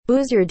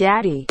Who's your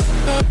daddy?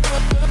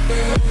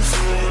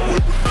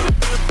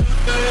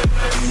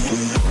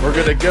 We're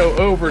going to go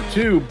over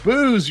to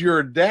Booze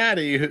Your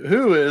Daddy,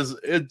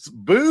 it's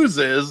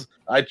Boozes.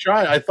 I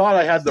thought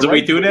I had the Is it right.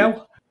 we do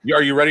now?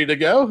 Are you ready to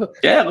go?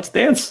 Yeah, let's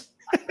dance.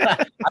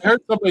 I heard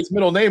somebody's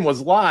middle name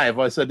was Live.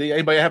 I said,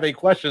 anybody have any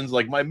questions?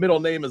 Like, my middle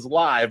name is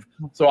Live.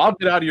 So I'll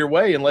get out of your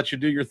way and let you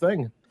do your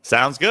thing.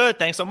 Sounds good.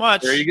 Thanks so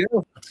much. There you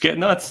go. Let's get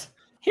nuts.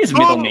 His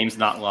middle name's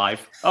not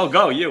Live. Oh,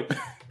 go, you.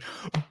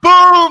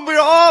 Boom! We're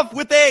off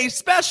with a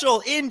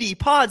special Indie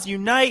Pods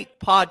Unite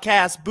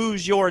podcast,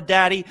 Booze Your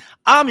Daddy.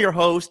 I'm your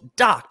host,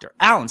 Dr.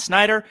 Alan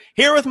Snyder,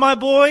 here with my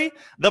boy,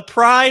 the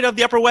pride of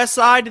the Upper West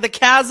Side, the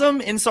chasm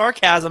in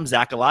sarcasm,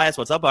 Zach Elias.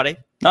 What's up, buddy?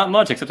 Not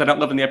much, except I don't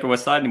live in the Upper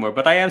West Side anymore,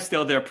 but I am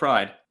still their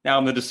pride. Now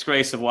I'm the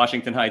disgrace of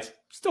Washington Heights.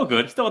 Still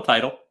good. Still a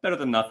title. Better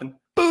than nothing.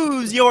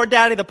 Booze Your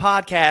Daddy, the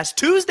podcast.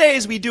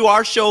 Tuesdays, we do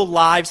our show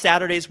live.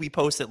 Saturdays, we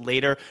post it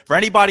later. For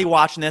anybody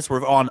watching this,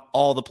 we're on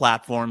all the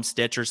platforms,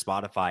 Stitcher,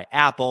 Spotify,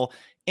 Apple,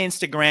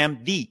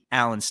 Instagram, the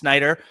Alan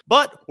Snyder.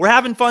 But we're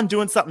having fun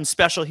doing something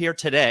special here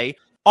today.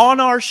 On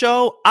our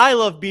show, I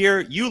love beer,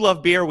 you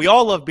love beer, we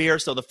all love beer.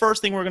 So the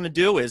first thing we're going to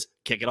do is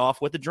kick it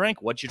off with a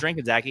drink. What you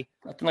drinking, Zachy?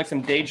 Nothing like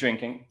some day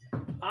drinking.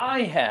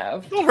 I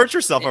have... Don't hurt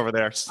yourself over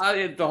there.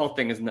 The whole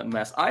thing isn't a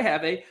mess. I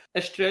have a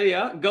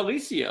Estrella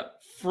Galicia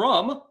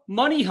from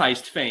Money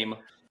Heist fame.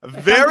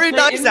 Very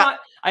nice.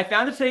 I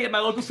found it today at my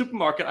local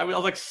supermarket. I was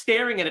like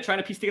staring at it, trying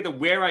to piece together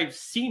where I've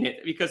seen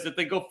it because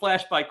they go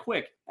flash by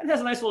quick. And it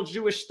has a nice little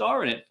Jewish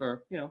star in it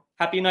for,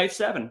 Happy Night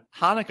 7.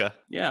 Hanukkah.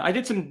 Yeah, I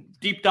did some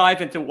deep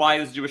dive into why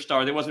there's a Jewish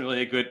star. There wasn't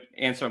really a good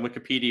answer on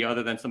Wikipedia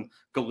other than some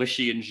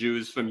Galician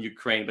Jews from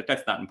Ukraine, but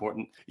that's not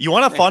important. You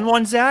want a fun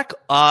one, Zach?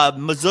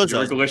 Mezuzahs.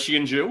 You're a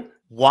Galician Jew?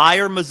 Why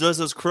are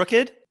mezuzahs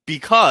crooked?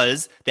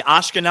 Because the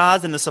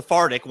Ashkenaz and the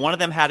Sephardic, one of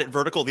them had it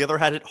vertical, the other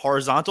had it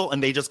horizontal,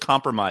 and they just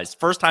compromised.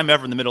 First time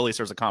ever in the Middle East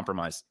there's a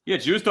compromise. Yeah,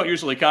 Jews don't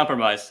usually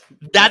compromise.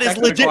 That is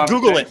legit.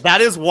 Google it.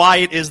 That is why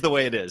it is the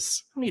way it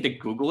is. I don't need to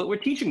Google it. We're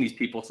teaching these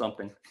people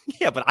something.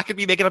 Yeah, but I could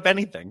be making up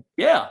anything.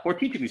 Yeah, we're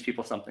teaching these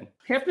people something.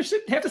 Half this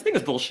thing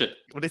is bullshit.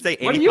 What did they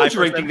say? What are you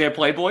drinking there,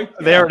 Playboy?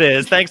 There it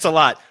is. Thanks a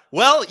lot.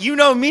 Well, you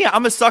know me.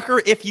 I'm a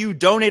sucker if you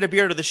donate a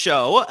beer to the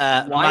show.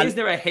 Why is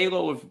there a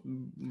halo of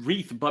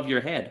wreath above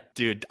your head?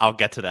 Dude, I'll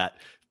get to that.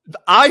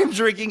 I am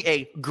drinking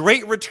a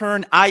Great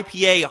Return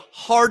IPA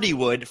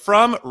Hardywood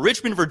from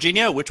Richmond,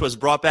 Virginia, which was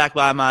brought back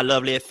by my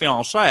lovely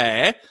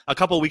fiancée a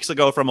couple weeks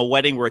ago from a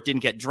wedding where it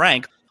didn't get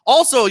drank.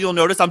 Also, you'll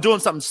notice I'm doing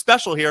something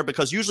special here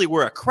because usually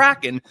we're a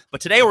Kraken, but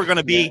today we're going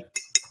to be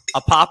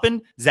a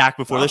poppin'. Zach,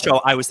 before the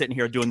show, I was sitting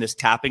here doing this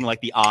tapping like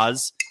the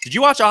Oz. Did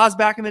you watch Oz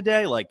back in the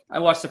day? I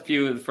watched a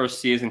few of the first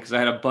season because I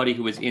had a buddy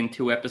who was in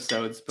 2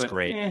 episodes. But it's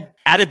great.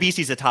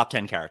 Adebisi's a top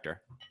 10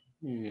 character.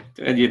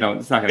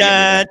 It's not going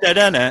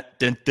to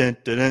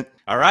get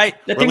all right.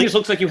 The thing just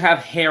looks like you have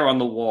hair on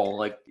the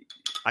wall.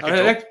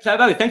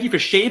 Thank you for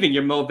shaving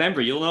your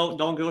Movember. You'll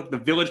don't go like the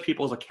village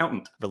people's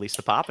accountant. Release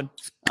the poppin'.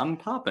 I'm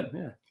popping,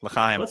 yeah.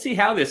 L'chaim. Let's see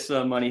how this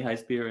Money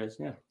Heist beer is,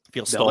 yeah.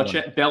 Feels stolen.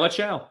 Bella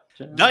Ciao.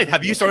 No,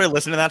 have you started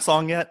listening to that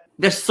song yet?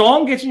 The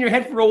song gets in your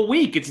head for a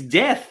week. It's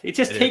death. It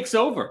just takes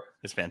over.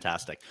 It's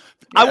fantastic.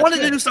 Yeah, I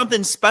wanted to do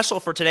something special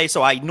for today,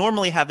 so I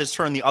normally have this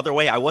turned the other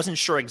way. I wasn't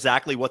sure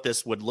exactly what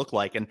this would look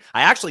like, and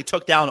I actually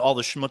took down all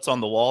the schmutz on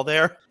the wall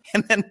there.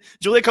 And then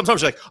Julia comes home,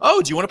 she's like,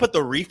 "Oh, do you want to put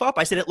the wreath up?"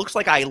 I said, "It looks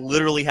like I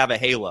literally have a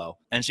halo."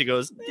 And she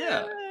goes,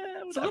 "Yeah,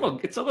 it's a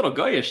little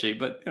goyishy,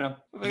 but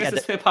I guess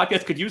this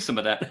podcast could use some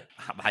of that."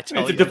 It's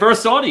a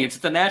diverse audience.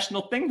 It's a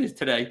national thing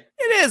today.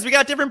 It is. We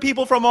got different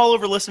people from all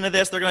over listening to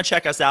this. They're going to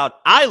check us out.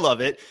 I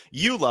love it.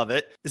 You love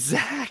it.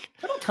 Zach.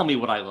 Don't tell me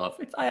what I love.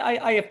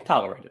 I have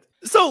tolerated.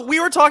 So we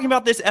were talking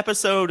about this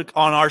episode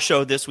on our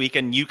show this week,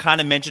 and you kind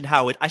of mentioned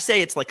how I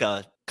say it's like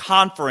a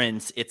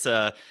conference, it's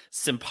a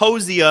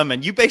symposium,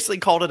 and you basically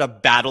called it a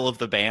battle of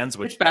the bands.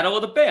 It's battle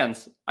of the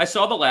bands. I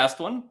saw the last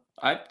one.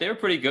 They were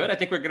pretty good. I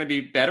think we're going to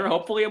be better.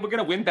 Hopefully, we're going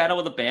to win Battle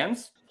of the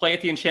Bands, play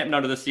at the Enchantment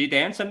Under the Sea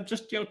dance, and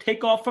just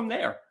take off from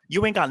there.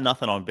 You ain't got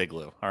nothing on Big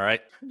Lou, all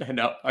right?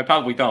 No, I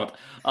probably don't.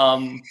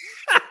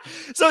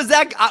 So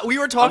Zach, we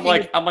were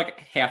talking. I'm like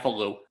half a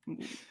Lou.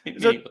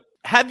 So,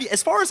 have you,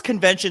 as far as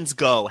conventions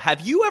go,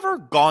 have you ever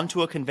gone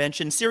to a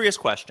convention? Serious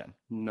question.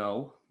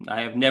 No,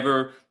 I have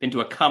never been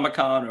to a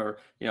Comic-Con or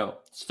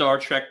Star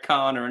Trek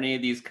Con or any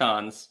of these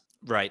cons.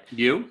 Right.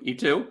 You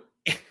too?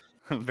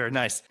 Very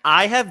nice.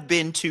 I have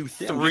been to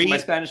 3. My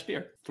Spanish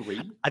beer.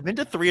 3. I've been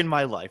to 3 in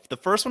my life. The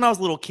first one I was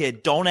a little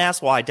kid. Don't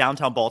ask why.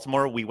 Downtown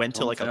Baltimore, we went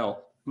to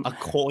a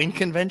coin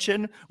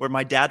convention where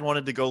my dad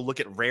wanted to go look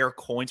at rare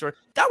coins.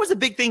 That was a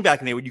big thing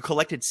back in the day when you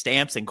collected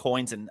stamps and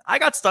coins, and I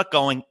got stuck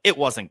going. It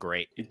wasn't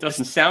great. It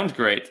doesn't sound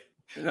great.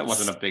 That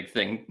wasn't a big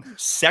thing.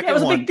 Second it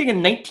was one, a big thing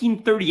in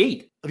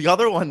 1938. The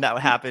other one that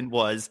happened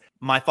was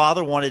my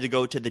father wanted to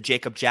go to the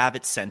Jacob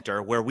Javits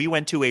Center where we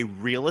went to a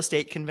real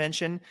estate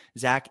convention.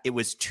 Zach, it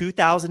was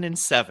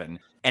 2007.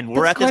 And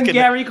we're at this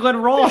Gary Glenn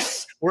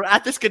Ross. We're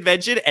at this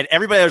convention, and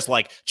everybody there's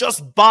like,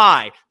 just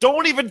buy.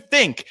 Don't even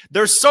think.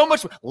 There's so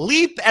much.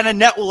 Leap and a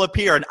net will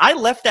appear. And I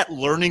left that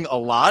learning a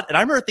lot. And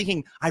I remember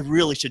thinking, I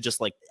really should just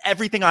like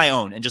everything I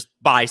own and just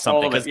buy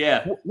something.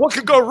 Yeah. What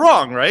could go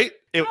wrong, right?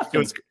 It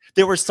was.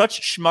 There were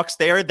such schmucks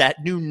there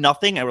that knew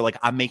nothing. And were like,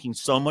 I'm making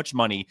so much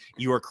money.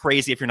 You are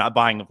crazy if you're not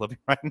buying the flipping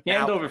right now.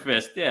 Hand over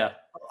fist, yeah.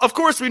 Of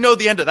course, we know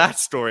the end of that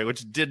story,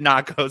 which did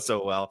not go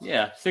so well.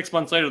 Yeah, 6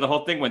 months later, the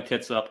whole thing went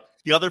tits up.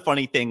 The other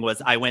funny thing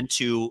was I went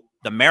to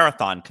the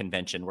marathon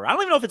convention where I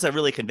don't even know if it's a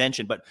really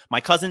convention, but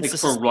my cousin's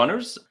for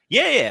runners?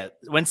 Yeah.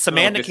 When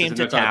Samantha came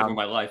to town,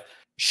 my life.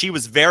 She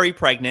was very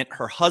pregnant.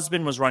 Her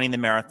husband was running the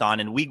marathon,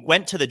 and we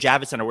went to the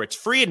Javits Center where it's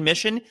free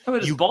admission. Oh,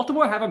 does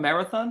Baltimore have a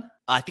marathon?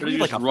 I think we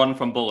just run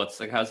from bullets.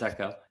 Like, how's that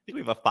go? I think we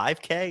have a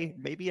 5K,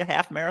 maybe a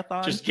half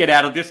marathon. Just get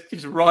out of this.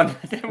 Just run.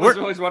 We're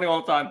always running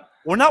all the time.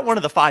 We're not one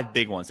of the 5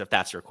 big ones, if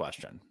that's your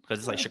question, because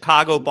it's like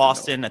Chicago,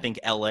 Boston, I think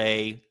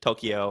LA,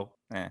 Tokyo.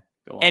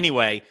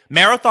 Anyway,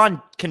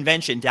 marathon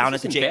convention down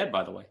at the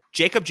by the way.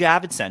 Jacob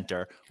Javits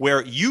Center,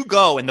 where you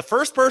go and the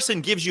first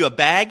person gives you a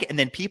bag and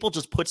then people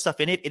just put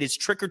stuff in it. It is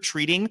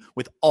trick-or-treating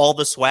with all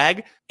the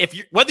swag.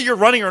 Whether you're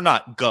running or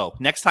not, go.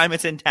 Next time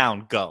it's in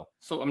town, go.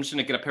 So I'm just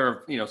going to get a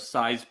pair of,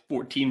 size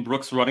 14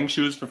 Brooks running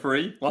shoes for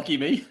free. Lucky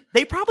me.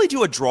 They probably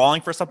do a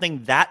drawing for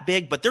something that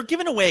big, but they're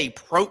giving away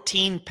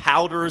protein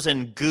powders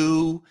and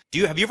goo.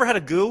 Have you ever had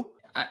a goo?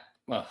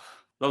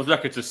 Those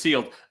records are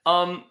sealed.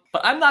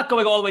 But I'm not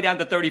going all the way down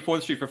to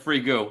 34th Street for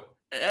free goo.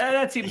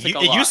 That seems like a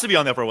lot. It used to be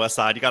on the Upper West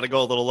Side. You got to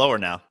go a little lower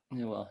now.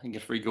 Yeah, well, I can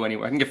get free goo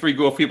anywhere. I can get free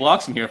goo a few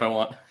blocks from here if I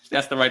want.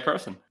 That's the right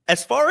person.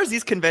 As far as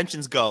these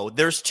conventions go,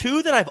 there's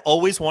 2 that I've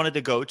always wanted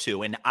to go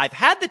to, and I've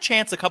had the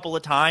chance a couple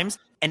of times,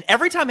 and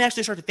every time I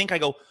actually start to think, I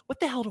go, what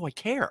the hell do I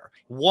care?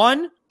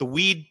 1, the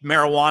weed,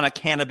 marijuana,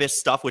 cannabis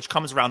stuff, which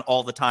comes around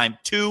all the time.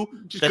 2,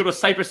 just go to a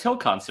Cypress Hill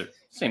concert.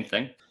 Same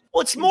thing.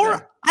 Well, it's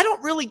more, I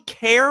don't really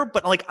care,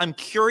 but like I'm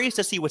curious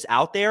to see what's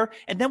out there.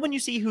 And then when you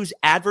see who's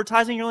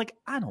advertising, you're like,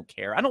 I don't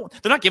care.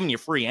 They're not giving you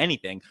free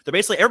anything. They're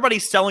basically,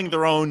 everybody's selling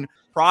their own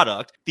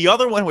product. The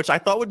other one, which I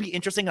thought would be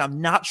interesting, and I'm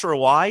not sure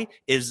why,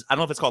 is, I don't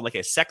know if it's called like a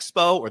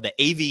Sexpo or the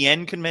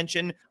AVN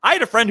convention. I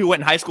had a friend who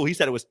went in high school. He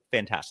said it was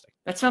fantastic.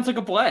 That sounds like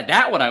a blend.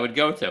 That one I would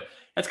go to.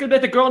 That's going to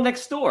be like The Girl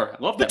Next Door.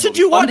 I love that movie.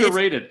 Do what?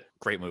 Underrated.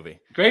 Great movie.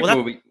 Great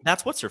movie.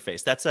 That's what's her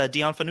face. That's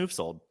Dion Phaneuf's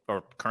old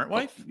or current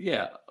wife.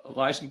 Yeah,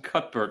 Elijah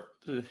Cuthbert.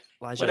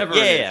 Whatever.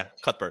 Yeah,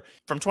 Cuthbert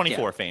from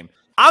 24 fame.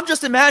 I'm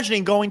just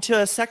imagining going to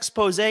a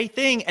Sexpose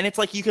thing, and it's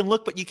like you can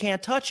look but you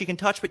can't touch. You can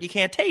touch but you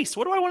can't taste.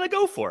 What do I want to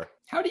go for?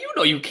 How do you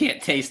know you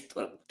can't taste?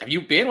 Have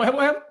you been?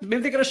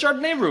 Maybe they got a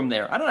Chardonnay room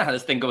there. I don't know how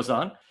this thing goes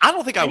on. I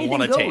don't think I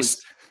want to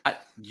taste.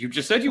 You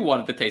just said you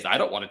wanted to taste. I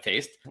don't want to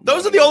taste.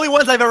 Those are the only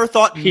ones I've ever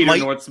thought Peter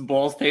North's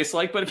balls taste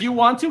like. But if you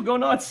want to, go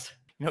nuts.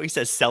 He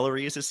says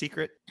celery is a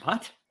secret.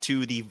 What?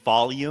 To the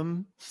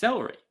volume.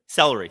 Celery.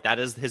 That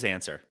is his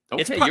answer.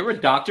 Okay, you're a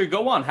doctor.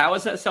 Go on. How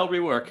does that celery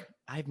work?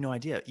 I have no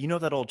idea. You know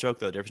that old joke,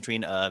 though, the difference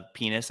between a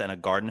penis and a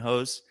garden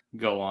hose?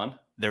 Go on.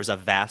 There's a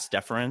vast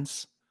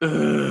difference.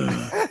 Well,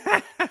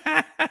 Zach,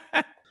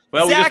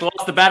 we just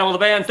lost the battle of the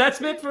bands.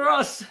 That's it for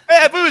us.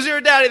 Hey,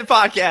 Boozer Daddy, the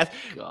podcast.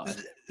 God.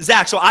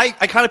 Zach, so I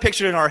kind of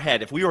pictured in our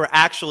head, if we were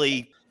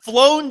actually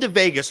flown to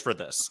Vegas for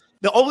this,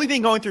 the only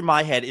thing going through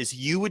my head is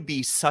you would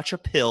be such a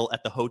pill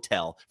at the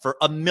hotel for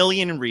a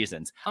million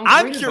reasons.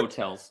 I'm great at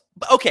hotels.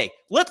 Okay,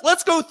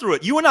 let's go through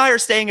it. You and I are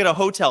staying at a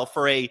hotel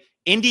for a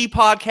Indie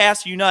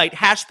Podcast Unite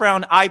Hash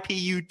Brown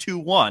IPU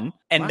 21,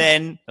 and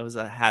then it was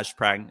a hash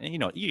brown.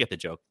 You get the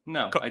joke.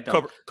 No, I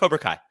don't. Cobra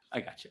Kai.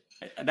 I got you.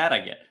 That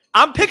I get.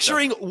 I'm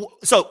picturing.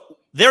 So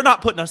they're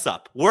not putting us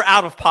up. We're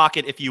out of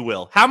pocket, if you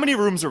will. How many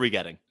rooms are we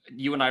getting?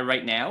 You and I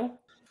right now?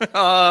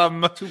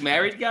 2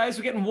 married guys.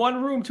 We're getting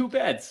 1 room, 2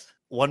 beds.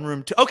 1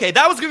 room, 2. Okay,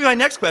 that was going to be my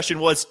next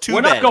question. Was 2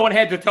 We're bed. not going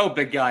head to toe,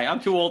 big guy.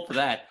 I'm too old for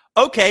that.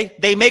 Okay,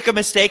 they make a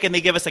mistake and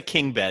they give us a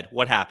king bed.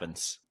 What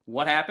happens?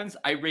 What happens?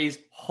 I raise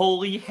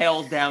holy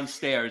hell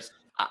downstairs.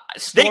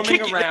 They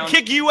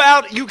kick you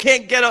out. You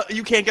can't get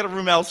a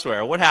room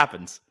elsewhere. What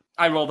happens?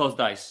 I roll those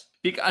dice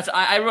because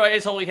I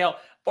raise holy hell,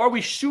 or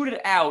we shoot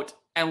it out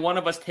and one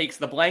of us takes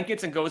the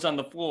blankets and goes on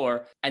the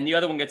floor, and the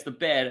other one gets the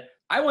bed.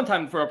 One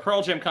time for a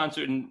Pearl Jam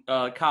concert in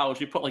college,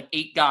 we put like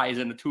 8 guys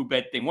in the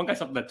 2-bed thing. One guy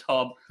slept in the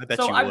tub.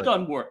 I've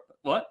done work.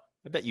 What?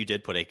 I bet you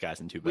did put 8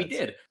 guys in 2 beds. We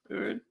did.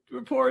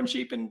 We're poor and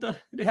cheap, and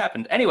it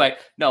happened. Anyway,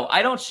 no,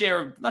 I don't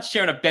share. Not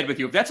sharing a bed with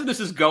you. If that's where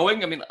this is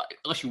going, I mean,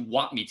 unless you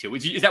want me to.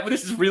 Is that where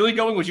this is really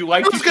going? Would you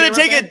like? I was going to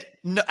take it.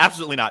 No,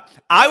 absolutely not.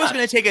 I was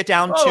going to take it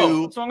down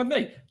to. What's wrong with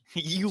me?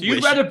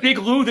 You'd rather Big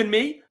Lou than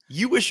me?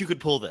 You wish you could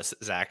pull this,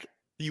 Zach.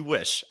 You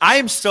wish. I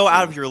am so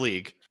out of your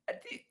league.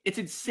 It's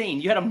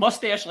insane. You had a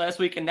mustache last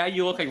week, and now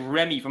you look like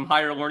Remy from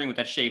Higher Learning with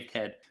that shaved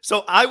head.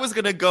 So I was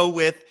going to go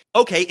with,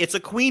 okay, it's a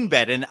queen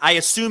bed, and I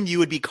assume you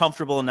would be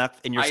comfortable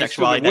enough in your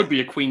sexuality. It would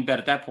be a queen bed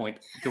at that point.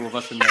 2 of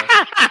us in there.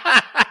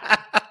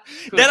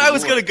 Then I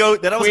was going to go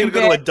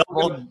to a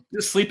double.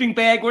 The sleeping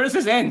bag, where does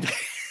this end?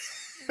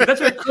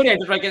 That's what I could have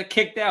if I get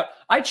kicked out.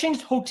 I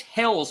changed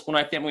hotels when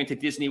my family went to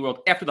Disney World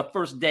after the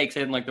first day because I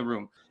didn't like the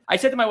room. I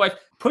said to my wife,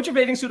 put your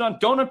bathing suit on,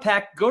 don't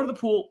unpack, go to the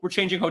pool. We're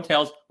changing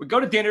hotels. We go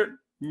to dinner,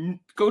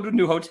 go to a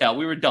new hotel.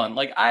 We were done.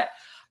 Like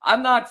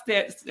I'm not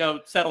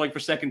settling for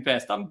second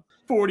best. I'm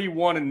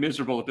 41 and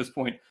miserable at this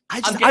point.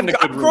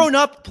 I've grown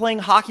up playing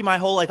hockey my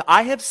whole life.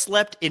 I have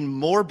slept in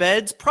more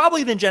beds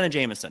probably than Jenna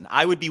Jameson.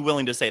 I would be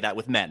willing to say that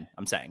with men.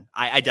 I'm saying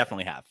I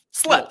definitely have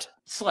slept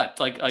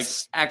like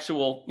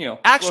actual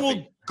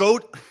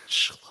goat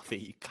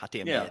schluffy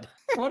goddamn head.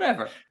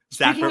 Whatever.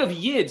 Speaking of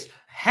yids,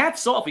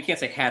 hats off. We can't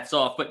say hats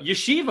off, but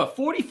Yeshiva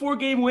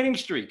 44-game winning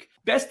streak.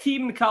 Best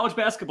team in college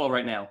basketball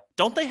right now.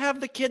 Don't they have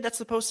the kid that's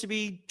supposed to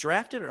be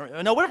drafted?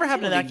 Or no, whatever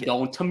happened to that kid?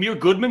 Don't. Tamir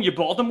Goodman, your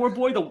Baltimore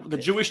boy, the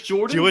Jewish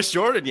Jordan. Jewish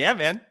Jordan, yeah,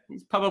 man.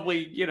 He's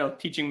probably,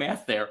 teaching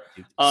math there.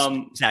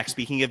 Zach,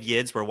 speaking of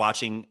yids, we're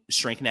watching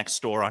Shrink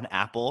Next Door on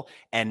Apple,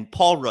 and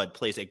Paul Rudd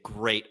plays a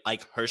great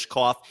Ike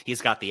Hirschkopf.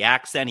 He's got the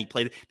accent. He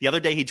played the other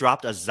day. He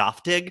dropped a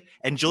Zoftig,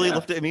 and Julia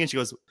looked at me and she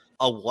goes,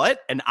 "A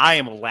what?" And I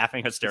am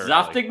laughing hysterically.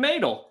 Zoftig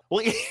Madel.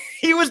 Well,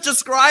 he was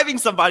describing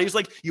somebody. He was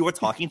like, "You were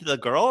talking to the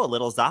girl, a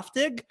little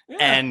Zoftig,"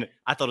 and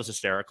I thought it was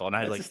hysterical. And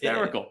I was like,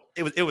 hysterical.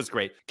 It was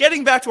great.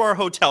 Getting back to our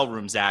hotel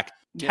room, Zach.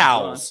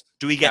 Towels.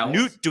 Do we get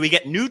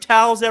new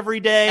towels every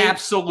day?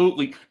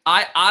 Absolutely.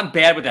 I'm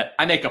bad with that.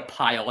 I make a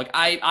pile. Like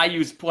I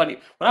use plenty.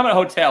 When I'm at a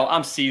hotel,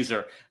 I'm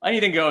Caesar.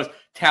 Anything goes.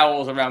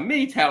 Towels around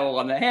me, towel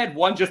on the head,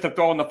 one just to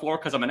throw on the floor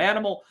because I'm an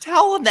animal.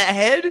 Towel on the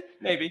head?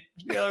 Maybe.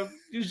 You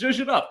zhuzh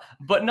it up.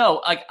 But no,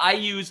 like I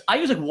use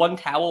like one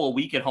towel a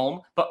week at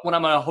home, but when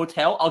I'm at a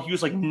hotel, I'll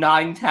use like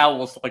 9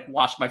 towels to like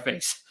wash my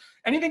face.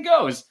 Anything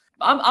goes.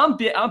 I'm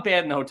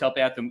bad in the hotel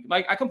bathroom.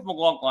 I come from a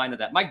long line of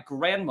that. My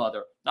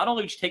grandmother, not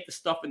only would she take the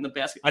stuff in the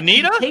basket,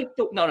 Anita?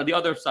 The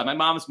other side, my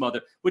mom's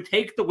mother, would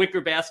take the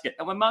wicker basket.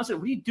 And my mom said,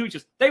 "What do you do?"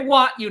 They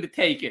want you to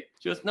take it.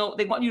 Just no,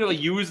 they want you to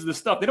use the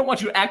stuff. They don't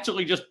want you to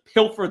actually just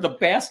pilfer the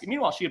basket.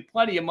 Meanwhile, she had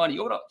plenty of money.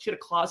 She had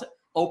a closet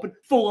open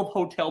full of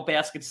hotel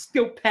baskets,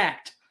 still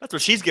packed. That's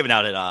what she's giving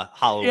out at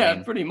Halloween.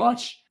 Yeah, pretty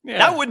much. Yeah.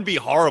 That wouldn't be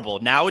horrible.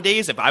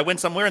 Nowadays, if I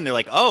went somewhere and they're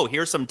like, "Oh,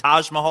 here's some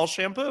Taj Mahal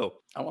shampoo."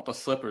 I want the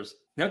slippers.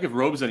 They don't give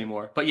robes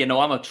anymore. But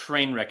I'm a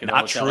train wreck.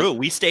 Not true.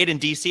 We stayed in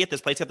D.C. at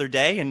this place the other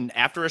day, and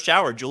after a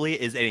shower, Julia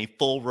is in a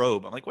full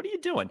robe. I'm like, "What are you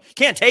doing?"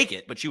 Can't take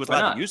it, but she was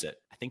allowed to use it.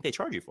 I think they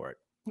charge you for it.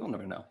 You'll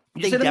never know.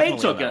 You said the maid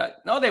took it.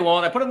 No, they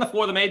won't. I put it on the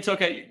floor. The maid took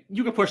it.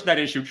 You can push that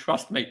issue.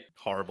 Trust me.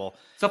 Horrible.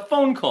 It's a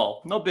phone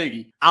call. No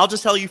biggie. I'll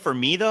just tell you, for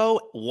me,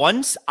 though,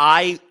 once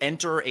I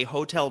enter a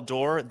hotel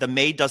door, the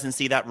maid doesn't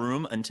see that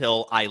room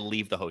until I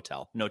leave the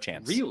hotel. No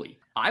chance. Really?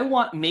 I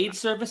want maid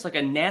service like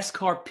a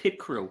NASCAR pit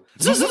crew.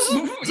 Yeah,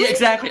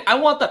 exactly. I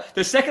want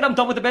the second I'm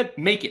done with the bed,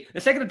 make it.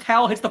 The second the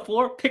towel hits the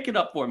floor, pick it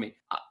up for me.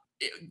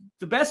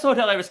 The best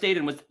hotel I ever stayed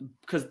in was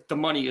because the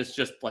money is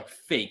just like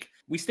fake.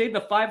 We stayed in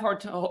a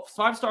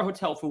 5-star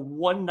hotel for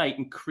one night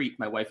in Crete,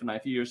 my wife and I, a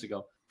few years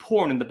ago.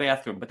 Porn in the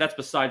bathroom, but that's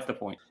besides the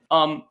point.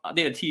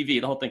 They had a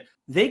TV, the whole thing.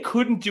 They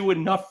couldn't do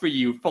enough for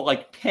you for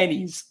like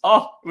pennies.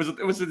 Oh,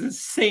 it was an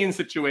insane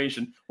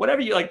situation.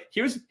 Whatever you like,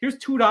 here's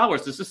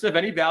 $2. Does this have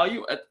any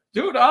value?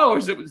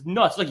 $2. It was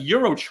nuts. Like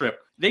Euro trip.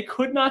 They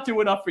could not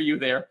do enough for you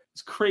there.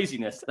 It's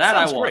craziness. That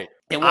I want.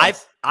 Great.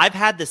 I've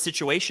had this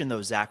situation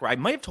though, Zach, where I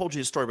might have told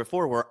you the story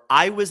before, where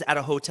I was at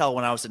a hotel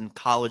when I was in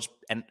college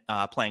and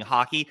playing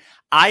hockey.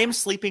 I am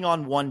sleeping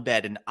on one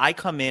bed, and I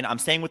come in. I'm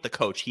staying with the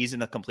coach. He's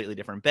in a completely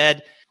different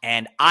bed,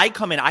 and I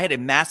come in. I had a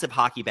massive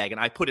hockey bag, and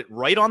I put it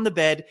right on the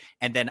bed.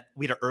 And then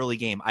we had an early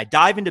game. I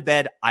dive into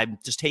bed. I'm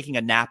just taking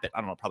a nap at,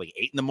 I don't know, probably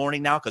 8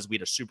 a.m. now because we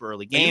had a super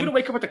early game. Are you gonna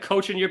wake up with the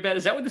coach in your bed?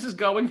 Is that where this is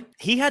going?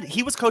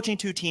 He was coaching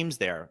 2 teams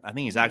there. I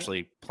think he's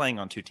actually playing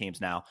on 2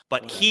 teams now.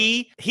 But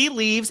he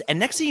leaves, and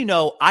next thing you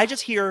know, I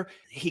just hear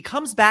he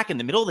comes back in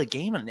the middle of the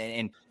game,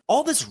 and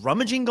all this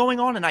rummaging going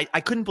on, and I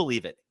couldn't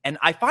believe it. And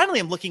I finally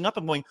am looking up.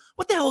 I'm going,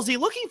 what the hell is he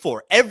looking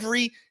for?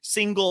 Every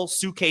single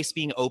suitcase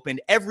being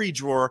opened, every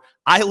drawer.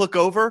 I look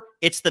over.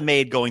 It's the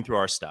maid going through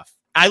our stuff.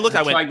 I went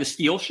trying to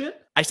steal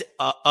shit. I said,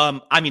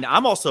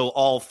 I'm also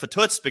all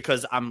fatoots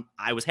because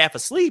I was half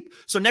asleep.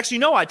 So next thing you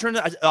know, I turned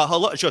to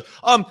hello. She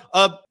goes,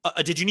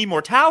 did you need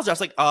more towels? I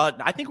was like,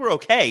 I think we're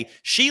okay.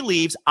 She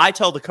leaves. I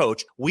tell the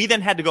coach. We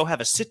then had to go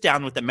have a sit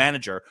down with the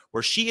manager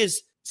where she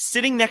is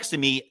sitting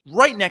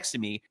right next to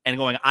me, and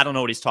going, I don't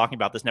know what he's talking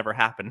about. This never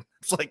happened.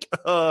 It's like,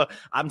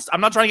 I'm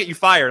not trying to get you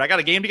fired. I got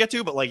a game to get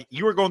to, but like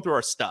you were going through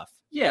our stuff.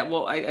 Yeah,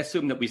 well, I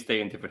assume that we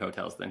stay in different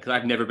hotels then, because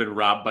I've never been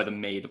robbed by the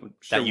maid.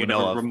 That you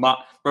know of.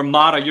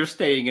 Ramada you're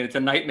staying in, it's a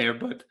nightmare,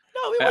 but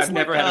no, I've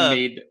never had a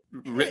maid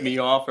rip me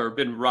off or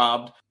been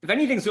robbed. If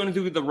anything's going to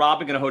do with the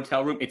robbing in a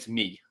hotel room, it's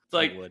me. It's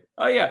like,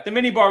 oh yeah, the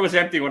minibar was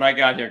empty when I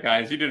got here,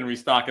 guys. You didn't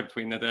restock it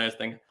between the last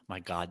thing. My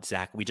God,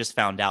 Zach, we just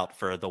found out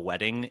for the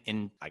wedding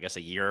in, I guess,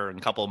 a year and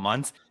a couple of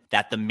months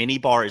that the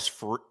minibar is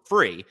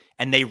free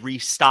and they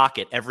restock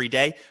it every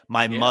day.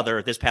 My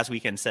mother this past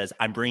weekend says,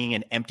 I'm bringing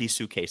an empty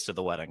suitcase to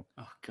the wedding.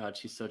 Oh God,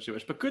 she's so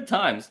Jewish, but good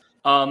times.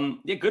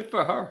 Yeah, good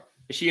for her.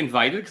 Is she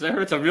invited? Because I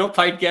heard it's a real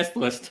tight guest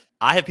list.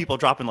 I have people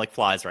dropping like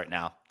flies right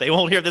now. They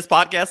won't hear this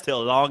podcast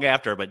till long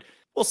after, but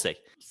we'll see.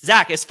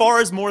 Zach, as far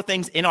as more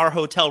things in our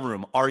hotel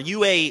room, are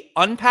you a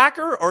unpacker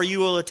or are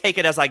you a take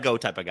it as I go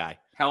type of guy?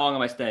 How long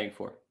am I staying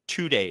for?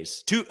 2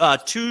 days.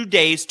 2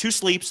 days, 2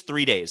 sleeps,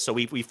 3 days. So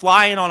we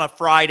fly in on a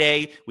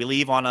Friday, we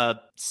leave on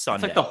a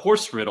Sunday. It's like the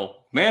horse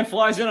riddle. Man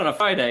flies in on a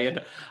Friday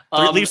and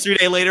leaves 3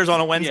 days later on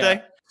a Wednesday.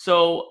 Yeah.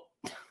 So,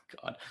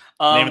 God,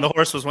 name of the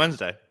horse was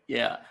Wednesday.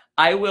 Yeah,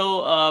 I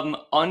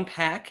will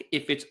unpack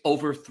if it's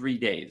over 3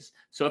 days.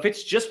 So if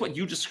it's just what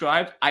you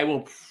described, I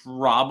will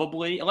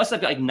probably, unless I've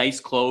got like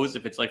nice clothes,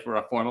 if it's like for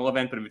a formal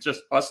event, but if it's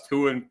just us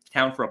two in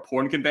town for a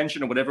porn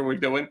convention or whatever we're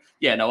doing,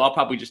 yeah, no, I'll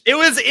probably just. It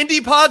was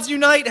Indie Pods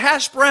Unite,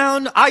 Hash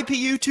Brown,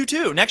 IPU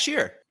 22 next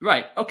year.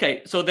 Right.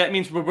 Okay. So that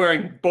means we're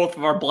wearing both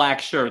of our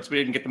black shirts. We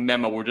didn't get the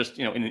memo. We're just,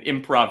 in an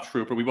improv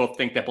troupe, or we both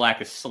think that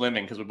black is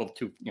slimming because we're both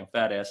two,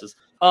 fat asses.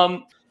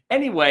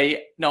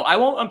 Anyway, no, I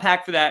won't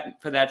unpack for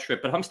that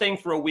trip. But if I'm staying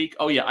for a week,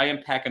 oh yeah, I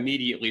unpack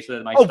immediately so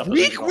that my stuff. A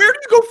week? Where do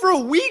you go for a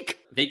week?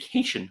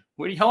 Vacation.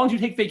 How long do you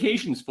take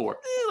vacations for?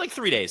 Like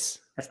 3 days.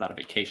 That's not a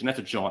vacation. That's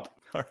a jaunt.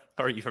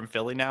 Are you from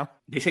Philly now?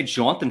 They say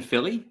jaunt in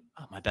Philly?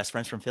 Oh, my best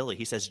friend's from Philly.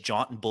 He says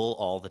jaunt and bull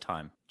all the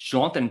time.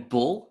 Jaunt and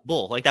bull?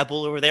 Bull. Like that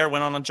bull over there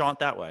went on a jaunt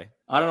that way.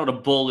 I don't know what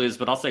a bull is,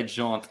 but I'll say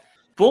jaunt.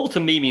 Bull to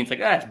me means like,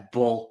 that's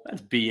bull.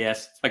 That's BS.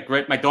 It's like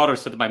my daughter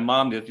said to my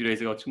mom a few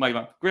days ago, to my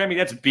mom, Grammy,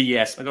 that's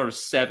BS. My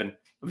daughter's 7.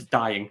 I was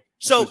dying.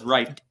 So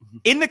right.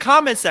 In the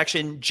comments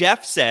section,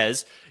 Jeff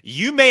says,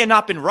 you may have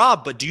not been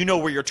robbed, but do you know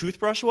where your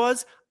toothbrush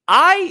was?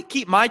 I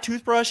keep my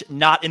toothbrush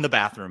not in the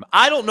bathroom.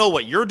 I don't know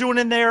what you're doing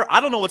in there.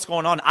 I don't know what's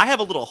going on. I have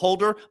a little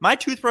holder. My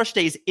toothbrush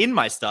stays in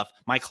my stuff.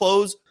 My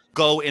clothes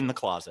go in the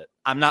closet.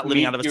 I'm not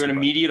living out of a You're an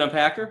immediate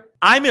unpacker?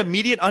 I'm an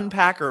immediate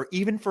unpacker,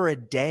 even for a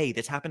day.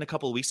 This happened a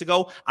couple of weeks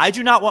ago. I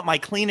do not want my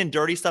clean and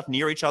dirty stuff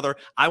near each other.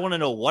 I want to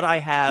know what I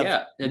have.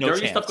 Yeah, the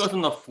dirty stuff goes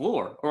on the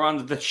floor or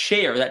on the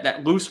chair,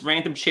 that loose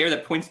random chair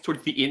that points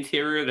towards the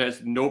interior that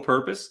has no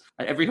purpose.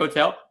 At every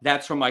hotel,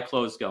 that's where my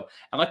clothes go.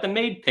 I let the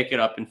maid pick it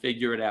up and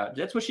figure it out.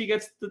 That's where she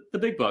gets the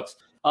big bucks.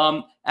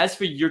 As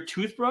for your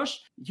toothbrush,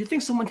 you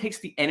think someone takes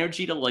the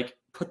energy to like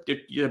put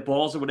your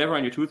balls or whatever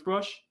on your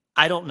toothbrush?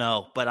 I don't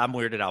know, but I'm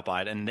weirded out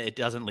by it, and it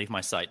doesn't leave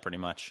my sight pretty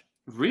much.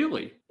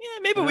 Really? Yeah,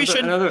 maybe we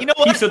should. Another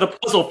piece of the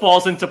puzzle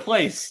falls into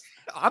place.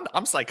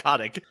 I'm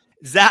psychotic.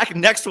 Zach,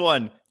 next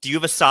one. Do you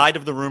have a side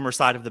of the room or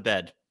side of the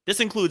bed? This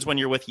includes when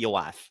you're with your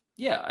wife.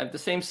 Yeah, I have the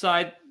same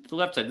side, the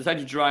left side, the side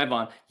you drive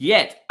on.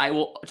 Yet, I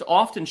will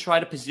often try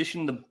to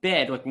position the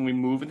bed, like when we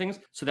move and things,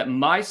 so that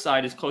my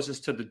side is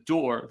closest to the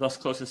door, thus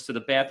closest to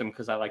the bathroom,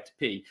 because I like to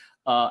pee.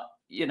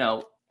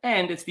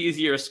 And it's the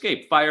easier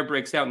escape. Fire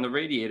breaks out in the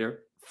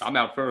radiator. I'm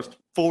out first.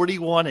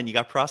 41 and you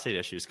got prostate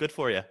issues. Good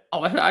for you.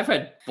 Oh, I've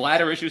had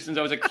bladder issues since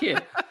I was a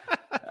kid.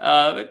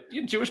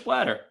 Jewish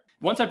bladder.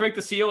 Once I break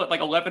the seal at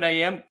like 11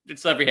 a.m.,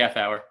 it's every half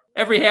hour.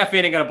 Every half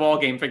inning at a ball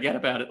game, forget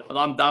about it.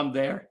 I'm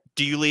there.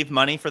 Do you leave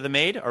money for the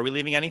maid? Are we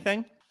leaving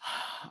anything?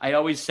 I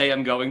always say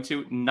I'm going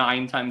to.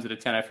 9 times out of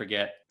 10, I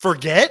forget.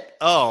 Forget?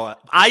 Oh,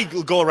 I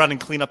go around and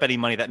clean up any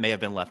money that may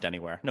have been left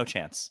anywhere. No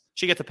chance.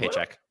 She gets a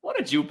paycheck. What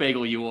a Jew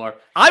bagel you are.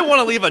 I want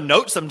to leave a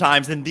note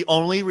sometimes, and the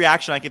only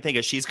reaction I can think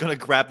is she's going to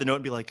grab the note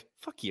and be like,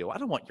 fuck you. I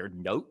don't want your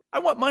note. I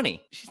want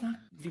money. She's not.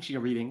 You think she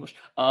can read English?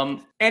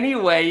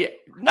 Anyway.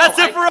 That's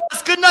it for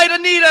us. Good night,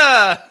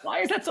 Anita.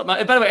 Why is that so?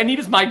 By the way,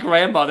 Anita's my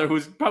grandmother,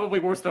 who's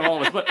probably worse than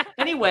all of us. But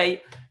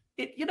anyway.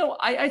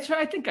 I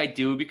think I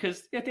do,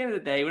 because at the end of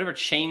the day, whatever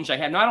change I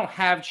have, I don't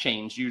have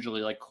change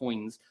usually, like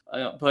coins,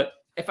 but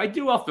if I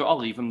do, I'll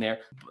leave them there.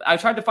 I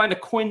tried to find a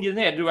coin the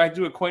other day. I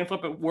do a coin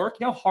flip at work.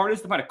 You know how hard it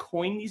is to find a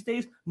coin these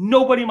days?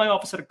 Nobody in my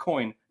office had a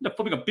coin. I'm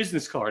flipping a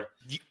business card.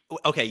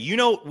 Okay,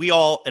 we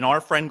all in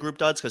our friend group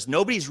does, because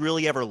nobody's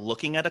really ever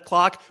looking at a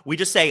clock. We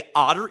just say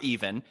odd or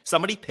even.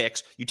 Somebody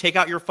picks. You take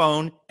out your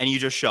phone and you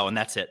just show, and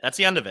that's it. That's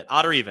the end of it.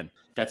 Odd or even.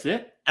 That's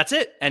it? That's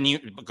it. And you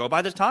go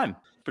by the time.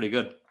 Pretty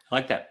good. I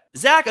like that.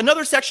 Zach,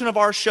 another section of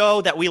our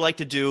show that we like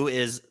to do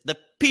is the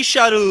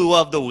Pisciaru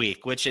of the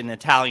week, which in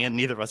Italian,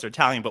 neither of us are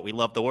Italian, but we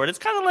love the word. It's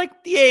kind of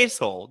like the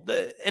asshole.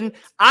 And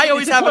I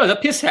always have the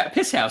piss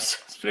house.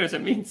 That's what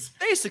it means.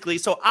 Basically.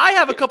 So I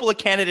have a couple of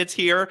candidates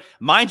here.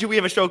 Mind you, we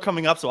have a show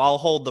coming up, so I'll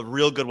hold the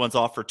real good ones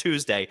off for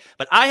Tuesday.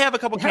 But I have a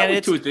couple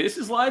candidates. Tuesday. This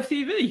is live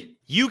TV.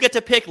 You get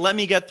to pick. Let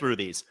me get through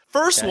these.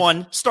 First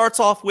one starts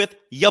off with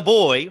ya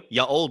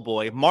old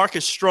boy,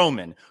 Marcus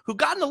Stroman, who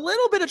got in a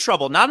little bit of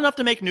trouble, not enough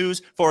to make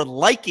news, for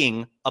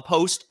liking a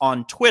post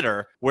on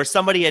Twitter where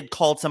somebody had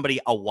called somebody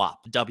a WAP,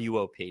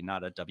 W-O-P,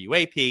 not a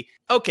W-A-P.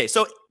 Okay,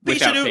 so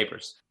without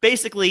papers.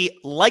 Basically,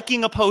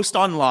 liking a post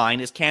online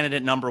is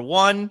candidate number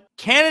 1.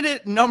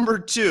 Candidate number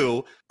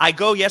 2, I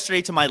go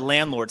yesterday to my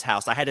landlord's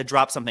house. I had to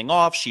drop something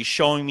off. She's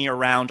showing me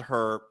around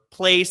her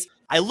place.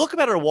 I look up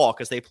at her wall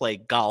because they play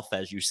golf,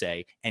 as you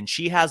say, and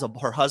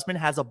her husband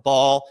has a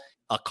ball,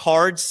 a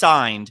card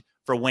signed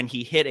for when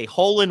he hit a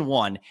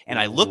hole-in-one, and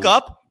I look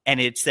up and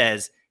it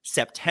says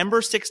September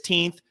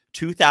 16th,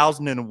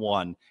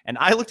 2001. And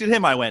I looked at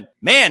him, I went,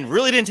 man,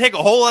 really didn't take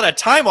a whole lot of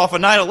time off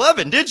of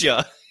 9/11, did you?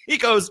 He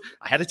goes,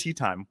 I had a tea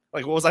time.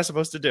 Like, what was I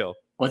supposed to do?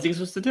 What's he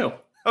supposed to do?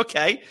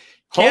 Okay.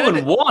 Hole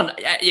in one.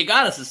 You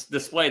got to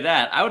display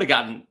that. I would have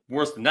gotten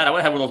worse than that. I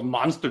would have had one of those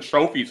monster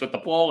trophies with the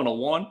ball in a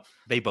one.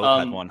 They both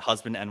had one,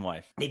 husband and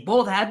wife. They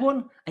both had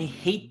one? I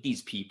hate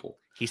these people.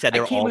 He said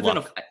they're all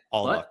luck.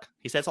 All luck.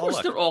 He says all luck. Of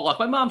course they're all luck.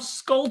 My mom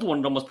scolded one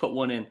and almost put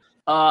one in.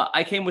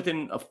 I came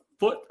within a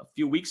foot a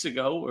few weeks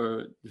ago,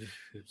 or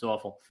it's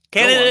awful.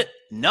 Candidate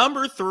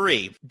number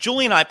 3.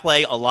 Julie and I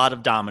play a lot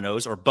of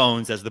dominoes, or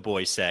bones, as the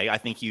boys say. I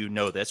think you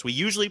know this. We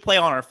usually play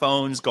on our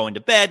phones, going to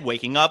bed,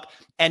 waking up.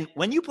 And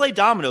when you play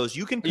dominoes,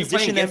 you can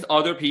position them against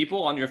other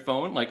people on your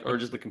phone, or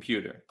just the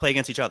computer? Play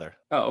against each other.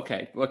 Oh,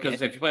 okay. Well,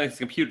 because if you play against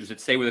computers, it'd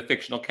say where the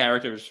fictional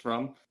character is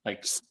from.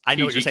 Like I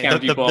know what you're saying.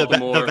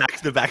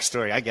 The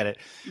backstory. I get it.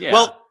 Yeah.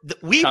 Well,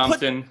 we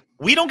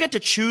don't get to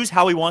choose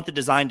how we want the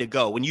design to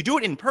go. When you do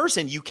it in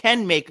person, you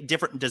can make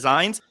different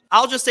designs.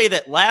 I'll just say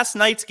that last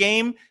night's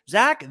game,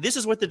 Zach, this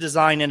is what the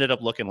design ended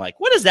up looking like.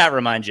 What does that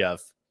remind you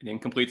of? An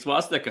incomplete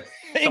swastika.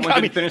 One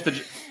of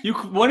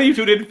you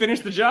two didn't finish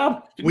the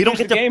job. We don't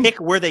get to pick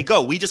where they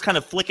go. We just kind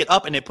of flick it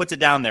up and it puts it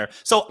down there.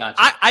 So gotcha.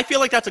 I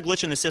feel like that's a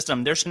glitch in the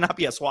system. There should not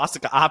be a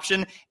swastika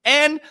option.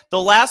 And the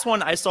last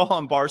one I saw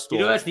on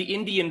Barstool. That's the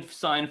Indian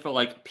sign for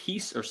like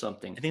peace or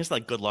something. I think it's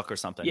like good luck or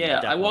something. Yeah,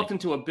 I walked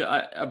into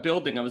a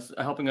building. I was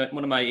helping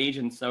one of my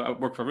agents. I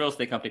work for a real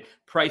estate company.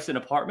 Price an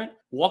apartment.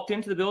 Walked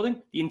into the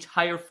building. The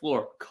entire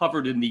floor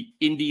covered in the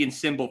Indian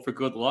symbol for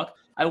good luck.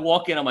 I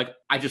walk in, I'm like,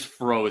 I just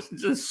froze.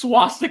 Just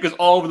swastikas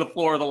all over the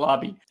floor of the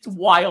lobby. It's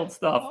wild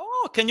stuff.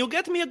 Oh, can you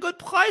get me a good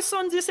price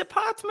on this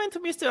apartment,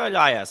 Mr.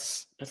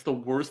 Elias? That's the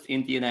worst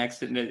Indian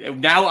accent.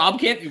 Now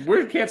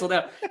we're canceled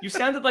out. You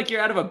sounded like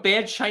you're out of a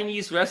bad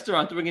Chinese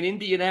restaurant doing an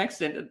Indian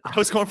accent. I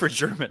was going for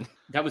German.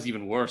 That was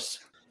even worse.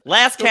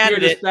 Last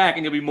candidate. This back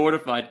and you'll be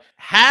mortified.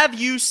 Have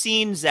you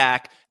seen,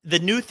 Zach, the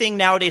new thing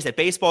nowadays at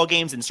baseball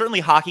games and certainly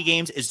hockey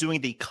games is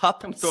doing the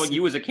cup. I'm throwing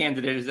you as a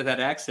candidate as that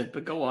accent,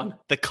 but go on.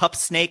 The cup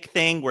snake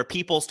thing where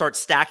people start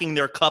stacking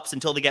their cups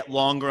until they get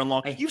longer and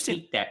longer. You've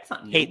seen that. It's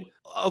not new.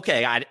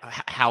 Okay.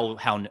 How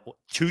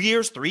 2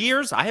 years, 3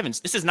 years? I haven't.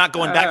 This is not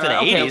going back to the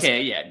 80s.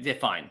 Okay, yeah,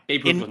 fine.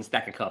 Babe Ruth wasn't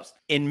stacking cups.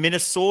 In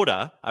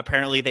Minnesota,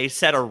 apparently they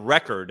set a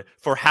record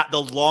for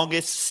the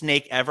longest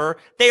snake ever.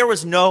 There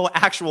was no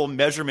actual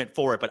measurement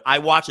for it, but I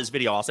watched this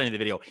video. I'll send you the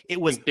video.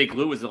 It was Big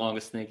Lou was the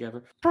longest snake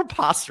ever.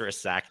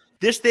 Preposterous, Zach.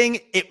 This thing,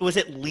 it was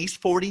at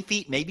least 40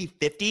 feet, maybe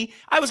 50.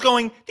 I was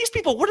going, these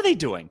people, what are they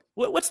doing?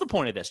 What's the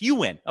point of this? You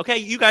win. Okay,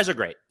 you guys are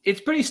great. It's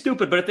pretty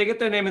stupid, but if they get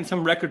their name in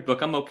some record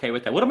book, I'm okay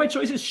with that. What are my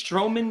choices?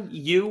 Stroman,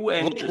 you,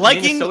 and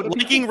liking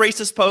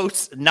racist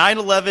posts,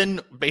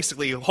 9/11,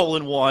 basically hole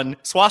in one,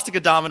 swastika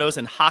dominoes,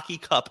 and hockey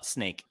cup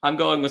snake. I'm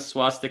going with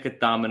swastika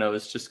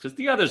dominoes just because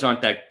the others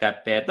aren't that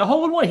bad. The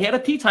hole in one, he had a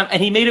tea time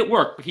and he made it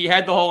work. He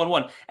had the hole in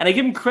one, and I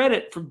give him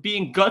credit for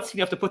being gutsy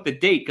enough to put the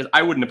date because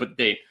I wouldn't have put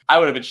the date. I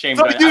would have been shamed.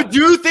 So you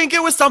do think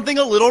it was something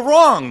a little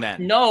wrong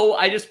then? No,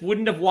 I just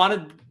wouldn't have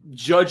wanted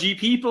judgy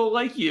people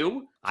like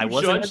you. I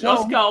wasn't judge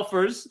us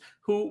golfers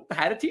who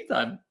had a tea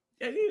time.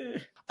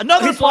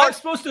 Another part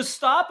supposed to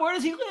stop. Where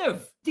does he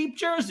live? Deep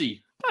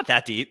Jersey. Not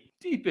that deep.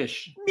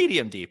 Deepish.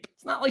 Medium deep.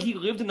 It's not like he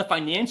lived in the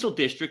financial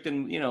district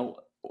and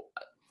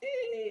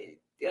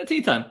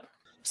tea time.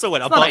 So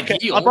what?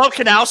 Above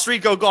Canal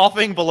Street, go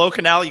golfing. Below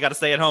Canal, you got to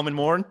stay at home and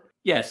mourn.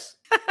 Yes.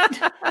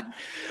 I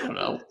don't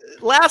know.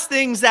 Last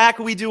thing, Zach,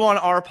 we do on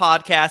our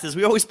podcast is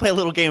we always play a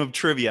little game of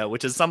trivia,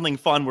 which is something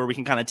fun where we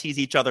can kind of tease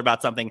each other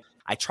about something.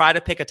 I try to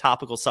pick a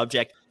topical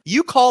subject.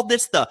 You called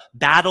this the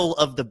Battle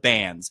of the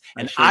Bands.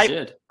 And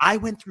I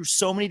went through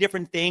so many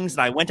different things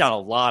and I went down a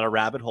lot of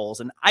rabbit holes.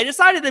 And I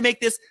decided to make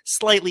this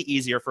slightly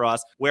easier for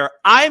us, where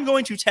I'm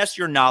going to test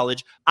your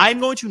knowledge. I'm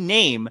going to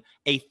name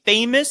a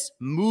famous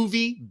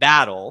movie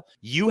battle.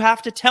 You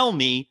have to tell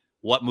me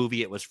what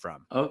movie it was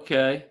from.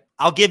 Okay.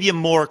 I'll give you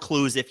more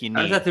clues if you need.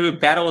 How does that do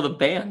with Battle of the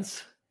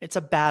Bands? It's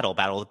a battle.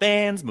 Battle of the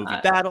Bands, movie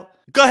battle.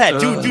 Go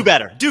ahead. Do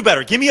better. Do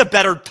better. Give me a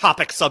better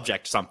topic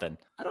subject, something.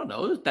 I don't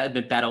know. There's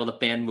been Battle of the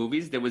Band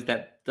movies. There was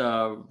that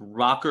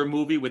rocker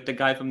movie with the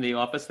guy from The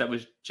Office that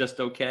was just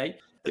okay.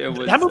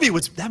 That movie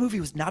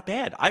was not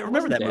bad. I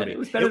remember that movie. It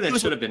was better than it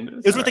should have been.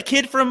 It was with the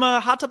kid from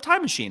Hot Tub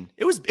Time Machine.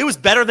 It was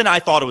better than I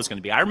thought it was going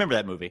to be. I remember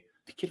that movie.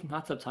 The kid from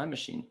Hot Tub Time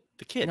Machine.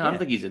 The kid. No, I don't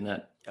think he's in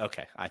that.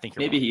 Okay, I think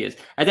maybe he is.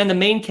 And then the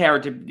main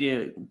character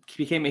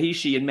became a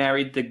he and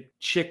married the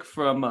chick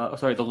from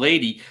the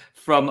lady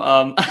from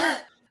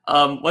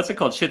what's it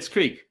called? Schitt's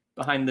Creek.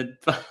 Behind the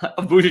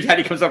Bougie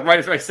Daddy comes up right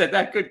after I said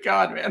that. Good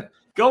God, man.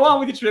 Go on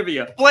with your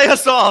trivia. Play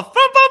us off.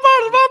 All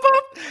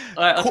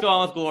right, let's go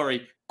on with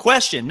glory.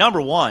 Question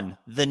number 1: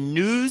 the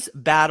news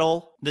team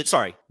battle.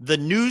 The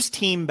news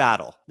team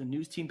battle.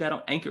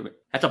 Anchorman.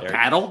 That's a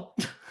battle?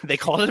 They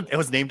called it. It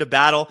was named a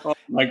battle. Oh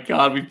my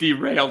God, we've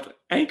derailed.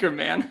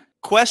 Anchorman.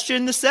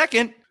 Question the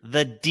second: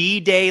 the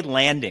D-Day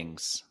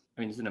landings.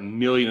 I mean, there's a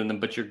million of them,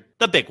 but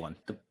the big one.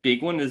 The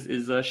big one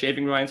is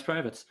Shaving Ryan's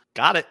Privates.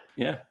 Got it.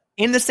 Yeah.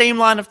 In the same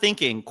line of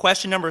thinking,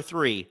 question number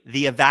 3: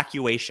 the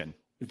evacuation.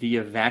 The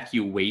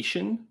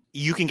evacuation?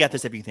 You can get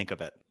this if you think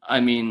of it. I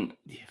mean,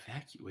 the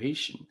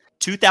evacuation.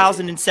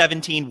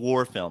 2017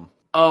 war film.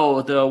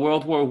 Oh, the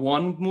World War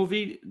I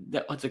movie.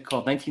 What's it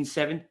called?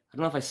 1970. I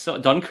don't know if I saw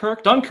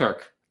Dunkirk.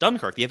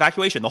 Dunkirk, the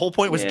evacuation. The whole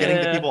point was getting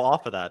the people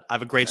off of that. I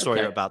have a great story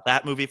about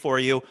that movie for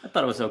you. I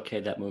thought it was okay,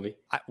 that movie.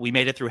 We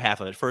made it through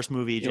half of it. First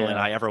movie Julie and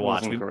I ever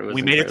watched.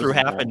 We made it through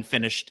half and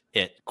finished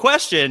it.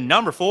 Question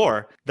number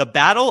 4. The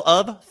Battle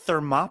of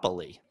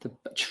Thermopylae.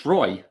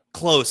 Troy.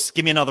 Close.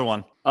 Give me another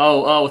one.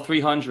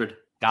 300.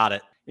 Got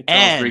it.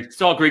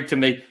 It's all Greek to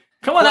me.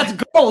 Come on, that's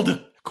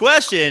gold.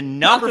 Question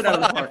number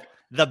 5.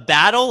 The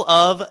Battle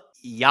of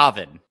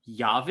Yavin.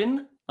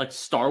 Yavin? Like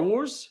Star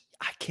Wars?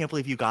 I can't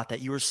believe you got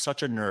that. You were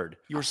such a nerd.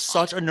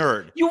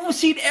 You've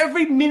seen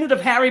every minute of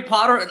Harry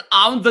Potter, and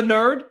I'm the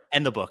nerd?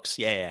 And the books.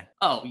 Yeah.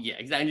 Oh, yeah,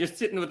 exactly. You're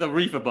sitting with a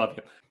reef above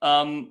you.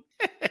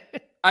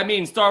 I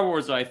mean, Star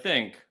Wars, I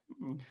think.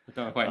 I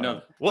don't quite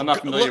know. I'm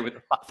not familiar with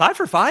 5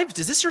 for 5?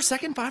 Is this your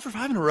second 5 for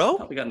 5 in a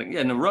row? We got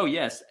in a row,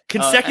 yes.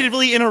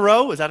 Consecutively in a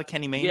row? Is that a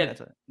Kenny Mayne? Yeah.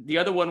 The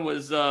other one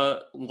was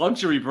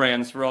luxury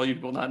brands for all you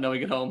people not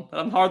knowing at home.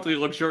 I'm hardly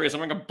luxurious. I'm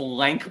wearing a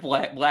blank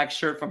black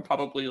shirt from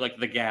probably like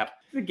the Gap.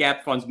 The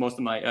Gap funds most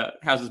of my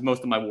houses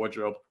most of my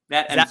wardrobe.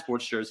 That and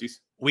sports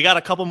jerseys. We got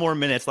a couple more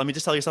minutes. Let me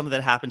just tell you something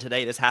that happened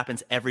today. This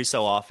happens every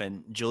so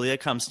often. Julia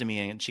comes to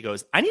me and she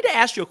goes, I need to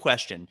ask you a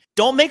question.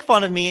 Don't make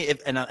fun of me.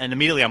 And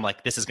immediately I'm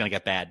like, this is going to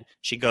get bad.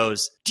 She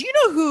goes, do you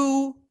know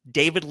who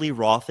David Lee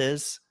Roth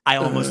is?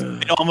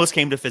 It almost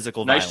came to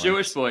physical violence. Nice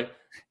Jewish boy.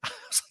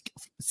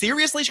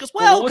 Seriously? She goes,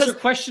 what was your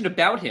question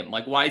about him?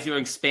 Like, why is he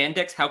wearing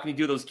spandex? How can he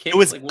do those kicks? It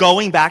was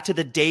going back to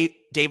the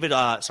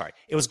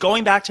It was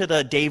going back to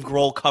the Dave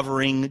Grohl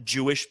covering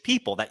Jewish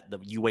people that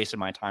you wasted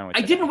my time with.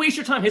 I didn't waste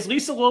your time. His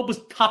Lisa Loeb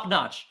was top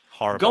notch.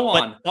 Horrible. Go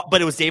on.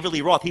 But it was David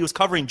Lee Roth. He was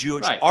covering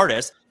Jewish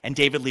artists and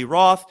David Lee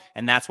Roth,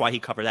 and that's why he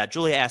covered that.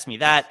 Julia asked me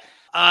that.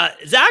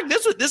 Zach,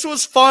 this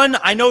was fun.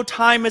 I know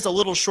time is a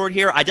little short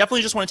here. I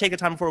definitely just want to take the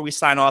time before we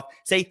sign off.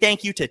 Say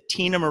thank you to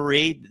Tina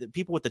Marie. The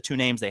people with the 2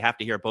 names, they have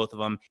to hear both of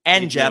them.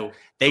 And Jeff,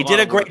 they did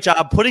a great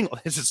job putting.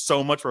 This is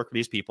so much work for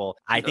these people.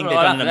 I think they've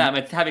done I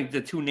mean, having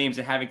the 2 names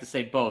and having to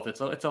say both.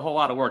 It's a whole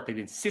lot of work. They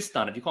insist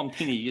on it. If you call them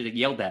Tina, you get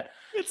yelled at.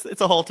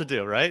 It's a whole to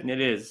do, right?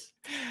 It is.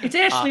 It's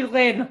Ashley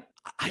Lynn.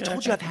 I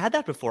told you I've had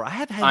that before. I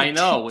have had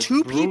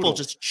two people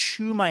just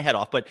chew my head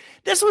off. But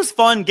this was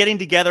fun getting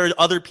together,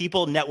 other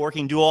people,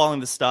 networking, do all of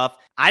this stuff.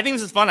 I think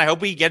this is fun. I hope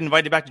we get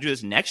invited back to do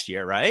this next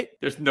year, right?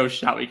 There's no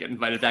shot we get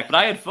invited back, but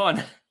I had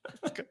fun.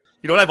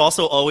 You know what I've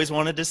also always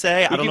wanted to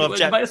say? I don't know if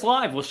Jeff... invite us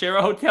live. We'll share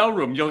a hotel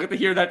room. You'll get to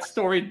hear that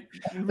story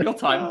in real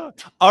time.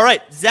 All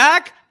right,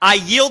 Zach, I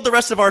yield the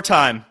rest of our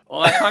time.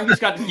 Well, that time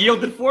just got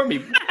yielded for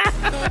me.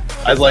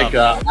 I like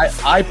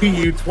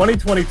IPU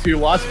 2022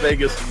 Las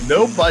Vegas,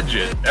 no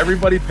budget.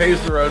 Everybody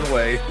pays their own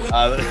way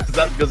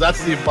because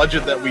that's the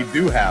budget that we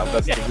do have.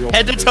 That's the real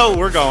head to toe.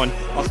 We're going.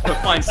 I'll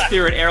find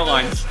Spirit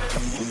Airlines.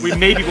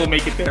 Maybe we'll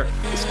make it there.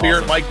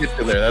 Spirit might get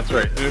you there. That's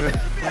right.